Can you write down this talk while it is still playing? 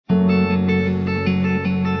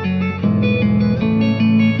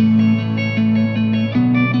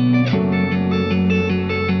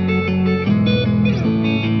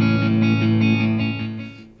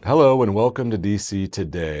welcome to DC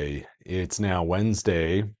Today. It's now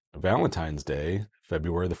Wednesday, Valentine's Day,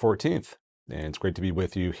 February the 14th, and it's great to be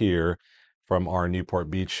with you here from our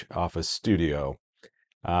Newport Beach office studio.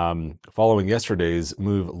 Following yesterday's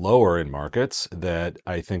move lower in markets that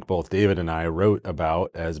I think both David and I wrote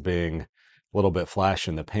about as being a little bit flash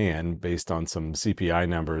in the pan based on some CPI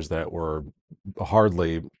numbers that were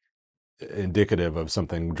hardly indicative of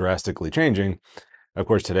something drastically changing. Of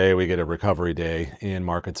course, today we get a recovery day and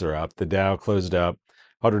markets are up. The Dow closed up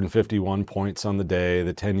 151 points on the day.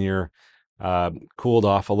 The 10-year cooled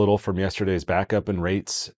off a little from yesterday's backup in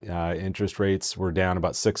rates. Interest rates were down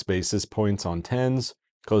about 6 basis points on 10s,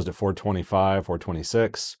 closed at 425,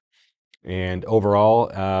 426. And overall,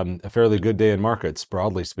 a fairly good day in markets,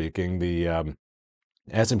 broadly speaking. The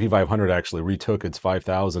S&P 500 actually retook its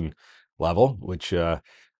 5,000 level, which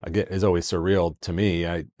again is always surreal to me.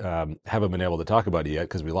 I haven't been able to talk about it yet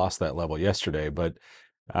because we lost that level yesterday, but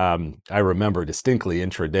I remember distinctly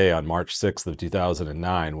intraday on March 6th of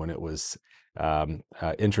 2009 when it was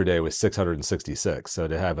intraday was 666. So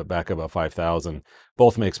to have it back above 5,000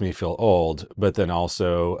 both makes me feel old, but then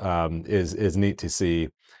also is neat to see.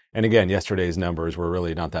 And again, yesterday's numbers were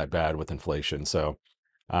really not that bad with inflation. So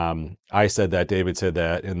I said that, David said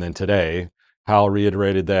that, and then today, Powell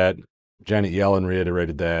reiterated that, Janet Yellen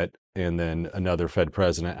reiterated that, and then another Fed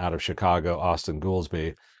president out of Chicago, Austin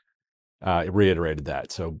Goolsbee, reiterated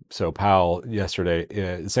that. So Powell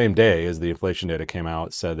yesterday, same day as the inflation data came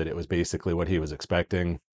out, said that it was basically what he was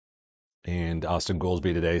expecting, and Austin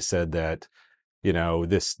Goolsbee today said that,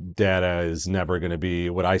 this data is never going to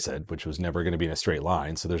be what I said, which was never going to be in a straight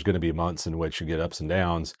line. So there's going to be months in which you get ups and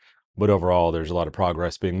downs. But overall, there's a lot of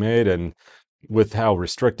progress being made. And with how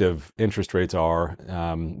restrictive interest rates are,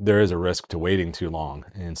 there is a risk to waiting too long.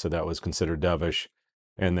 And so that was considered dovish.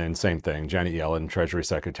 And then same thing, Janet Yellen, Treasury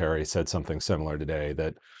Secretary, said something similar today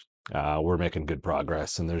that we're making good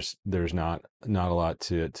progress. And there's not a lot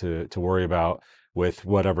to worry about with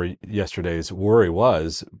whatever yesterday's worry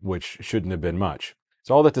was, which shouldn't have been much.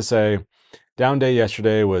 So all that to say, down day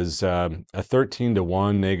yesterday was a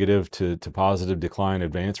 13-to-1 negative to positive decline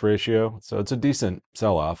advance ratio. So it's a decent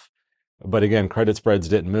sell-off. But again, credit spreads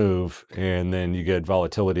didn't move, and then you get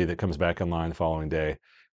volatility that comes back in line the following day.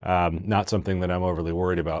 Not something that I'm overly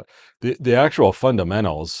worried about. The actual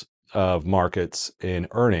fundamentals of markets in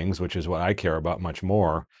earnings, which is what I care about much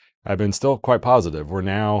more, have been still quite positive. We're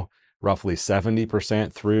now roughly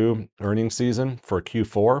 70% through earnings season for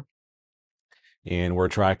Q4. And we're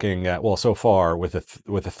tracking so far with a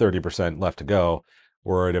 30% left to go,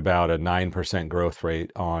 we're at about a 9% growth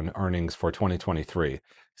rate on earnings for 2023.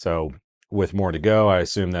 So with more to go, I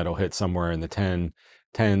assume that'll hit somewhere in the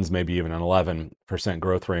 10s, maybe even an 11%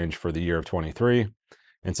 growth range for the year of 23.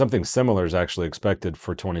 And something similar is actually expected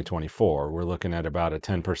for 2024. We're looking at about a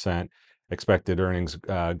 10% expected earnings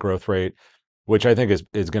growth rate, which I think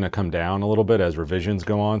is going to come down a little bit as revisions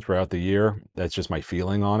go on throughout the year. That's just my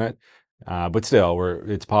feeling on it. But still,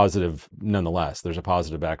 it's positive nonetheless. There's a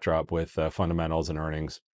positive backdrop with fundamentals and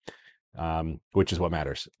earnings, which is what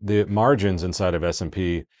matters. The margins inside of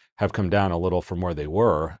S&P have come down a little from where they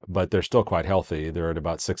were, but they're still quite healthy. They're at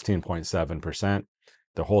about 16.7%.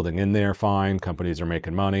 They're holding in there fine. Companies are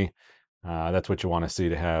making money. That's what you want to see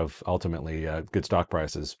to have ultimately good stock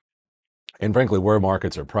prices. And frankly, where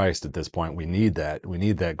markets are priced at this point, we need that. We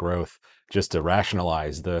need that growth just to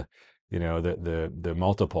rationalize the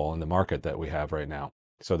multiple in the market that we have right now.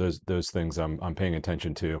 So those things I'm paying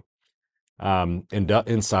attention to.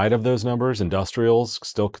 Inside of those numbers, industrials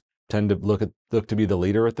still tend to look to be the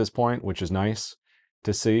leader at this point, which is nice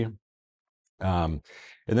to see. And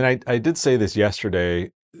then I did say this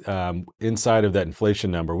yesterday, inside of that inflation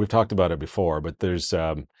number, we've talked about it before, but there's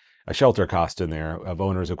a shelter cost in there of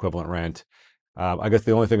owner's equivalent rent. I guess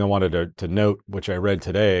the only thing I wanted to note, which I read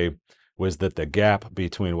today, was that the gap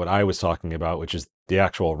between what I was talking about, which is the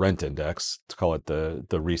actual rent index, let's call it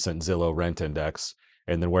the recent Zillow rent index,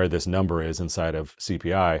 and then where this number is inside of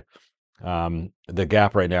CPI, the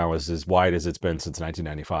gap right now is as wide as it's been since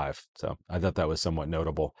 1995. So I thought that was somewhat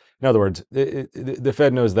notable. In other words, the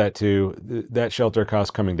Fed knows that too. That shelter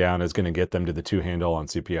cost coming down is going to get them to the 2 handle on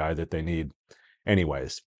CPI that they need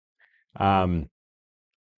anyways.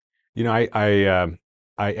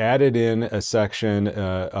 I added in a section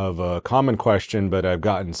of a common question, but I've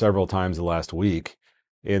gotten several times the last week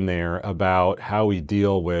in there about how we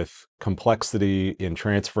deal with complexity in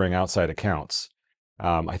transferring outside accounts.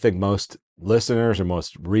 I think most listeners and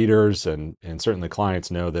most readers and certainly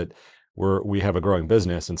clients know that we have a growing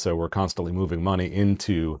business, and so we're constantly moving money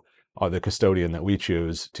into the custodian that we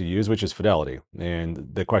choose to use, which is Fidelity. And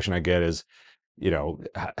the question I get is,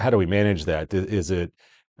 how do we manage that? Is it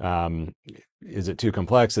Is it too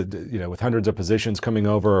complex? With hundreds of positions coming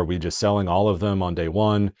over, are we just selling all of them on day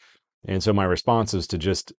one? And so my response is to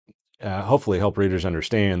just hopefully help readers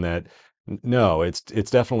understand that no, it's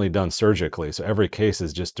definitely done surgically. So every case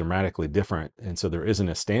is just dramatically different, and so there isn't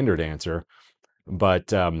a standard answer.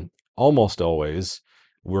 But almost always,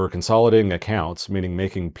 we're consolidating accounts, meaning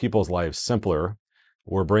making people's lives simpler.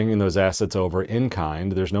 We're bringing those assets over in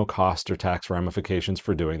kind. There's no cost or tax ramifications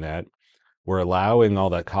for doing that. We're allowing all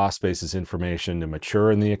that cost basis information to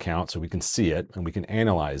mature in the account so we can see it and we can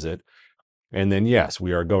analyze it. And then, yes,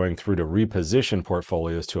 we are going through to reposition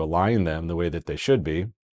portfolios to align them the way that they should be.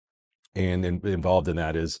 And involved in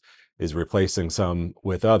that is replacing some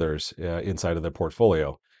with others inside of the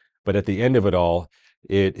portfolio. But at the end of it all,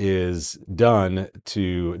 it is done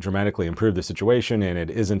to dramatically improve the situation, and it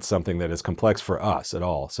isn't something that is complex for us at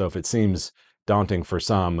all. So if it seems daunting for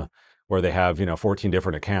some, where they have 14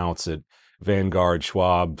 different accounts at Vanguard,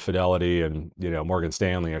 Schwab, Fidelity, and Morgan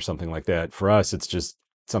Stanley or something like that, for us it's just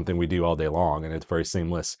something we do all day long, and it's very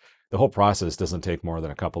seamless. The whole process doesn't take more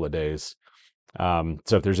than a couple of days. So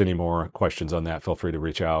if there's any more questions on that, feel free to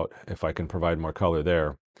reach out if I can provide more color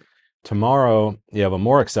there. Tomorrow, you have a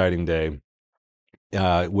more exciting day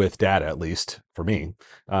with data, at least for me.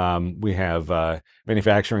 We have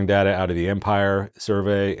manufacturing data out of the Empire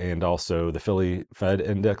survey and also the Philly Fed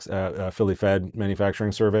index, Philly Fed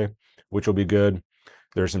manufacturing survey, which will be good.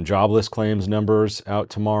 There's some jobless claims numbers out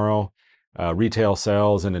tomorrow, retail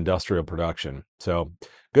sales and industrial production. So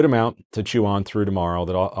good amount to chew on through tomorrow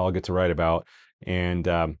that I'll get to write about. And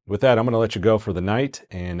with that, I'm going to let you go for the night.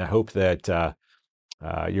 And I hope that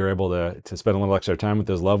you're able to spend a little extra time with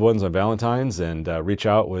those loved ones on Valentine's and reach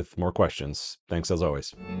out with more questions. Thanks as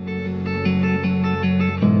always.